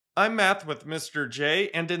I'm Math with Mr. J,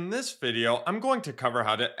 and in this video, I'm going to cover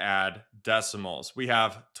how to add decimals. We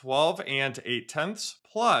have 12 and 8 tenths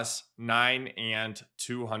plus 9 and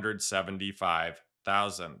 275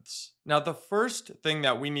 thousandths. Now, the first thing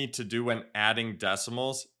that we need to do when adding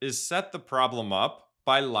decimals is set the problem up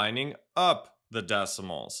by lining up the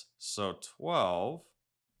decimals. So 12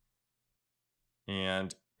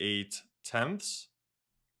 and 8 tenths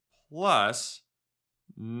plus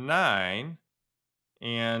 9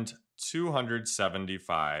 and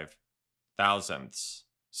 275 thousandths.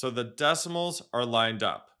 So the decimals are lined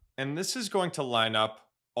up, and this is going to line up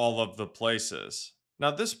all of the places.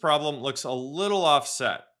 Now this problem looks a little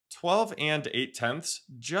offset. 12 and 8 tenths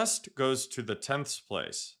just goes to the tenths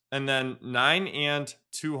place, and then 9 and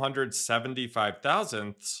 275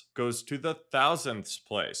 thousandths goes to the thousandths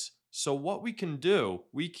place. So what we can do,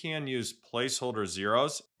 we can use placeholder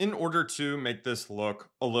zeros in order to make this look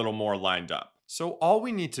a little more lined up. So all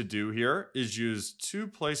we need to do here is use two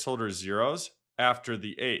placeholder zeros after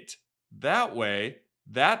the 8. That way,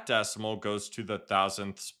 that decimal goes to the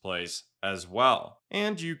thousandths place as well.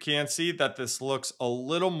 And you can see that this looks a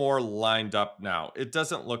little more lined up now. It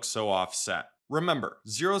doesn't look so offset. Remember,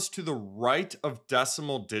 zeros to the right of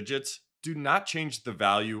decimal digits do not change the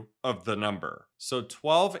value of the number. So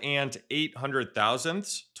 12 and 800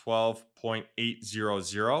 thousandths,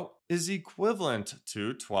 12.800, is equivalent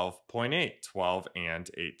to 12.8, 12 and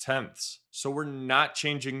 8 tenths. So we're not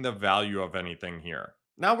changing the value of anything here.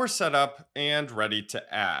 Now we're set up and ready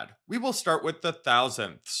to add. We will start with the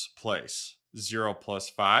thousandths place. 0 plus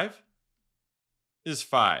 5 is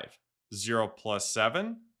 5. 0 plus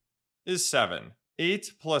 7 is 7.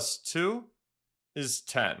 8 plus 2 is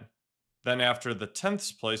 10. Then after the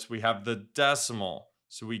tenths place, we have the decimal.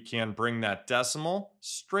 So we can bring that decimal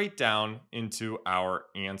straight down into our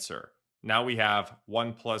answer. Now we have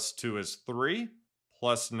 1 plus 2 is 3,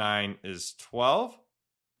 plus 9 is 12,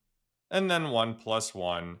 and then 1 plus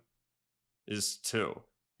 1 is 2.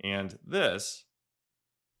 And this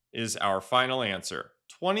is our final answer,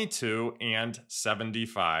 22 and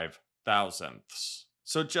 75 thousandths.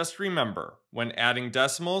 So just remember, when adding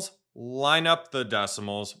decimals, line up the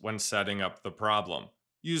decimals when setting up the problem.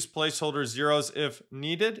 Use placeholder zeros if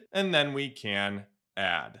needed, and then we can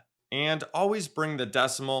add. And always bring the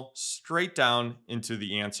decimal straight down into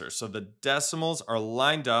the answer, so the decimals are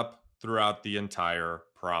lined up throughout the entire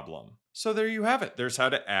problem. So there you have it. There's how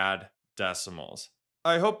to add decimals.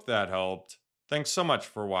 I hope that helped. Thanks so much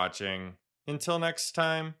for watching. Until next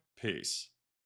time, peace.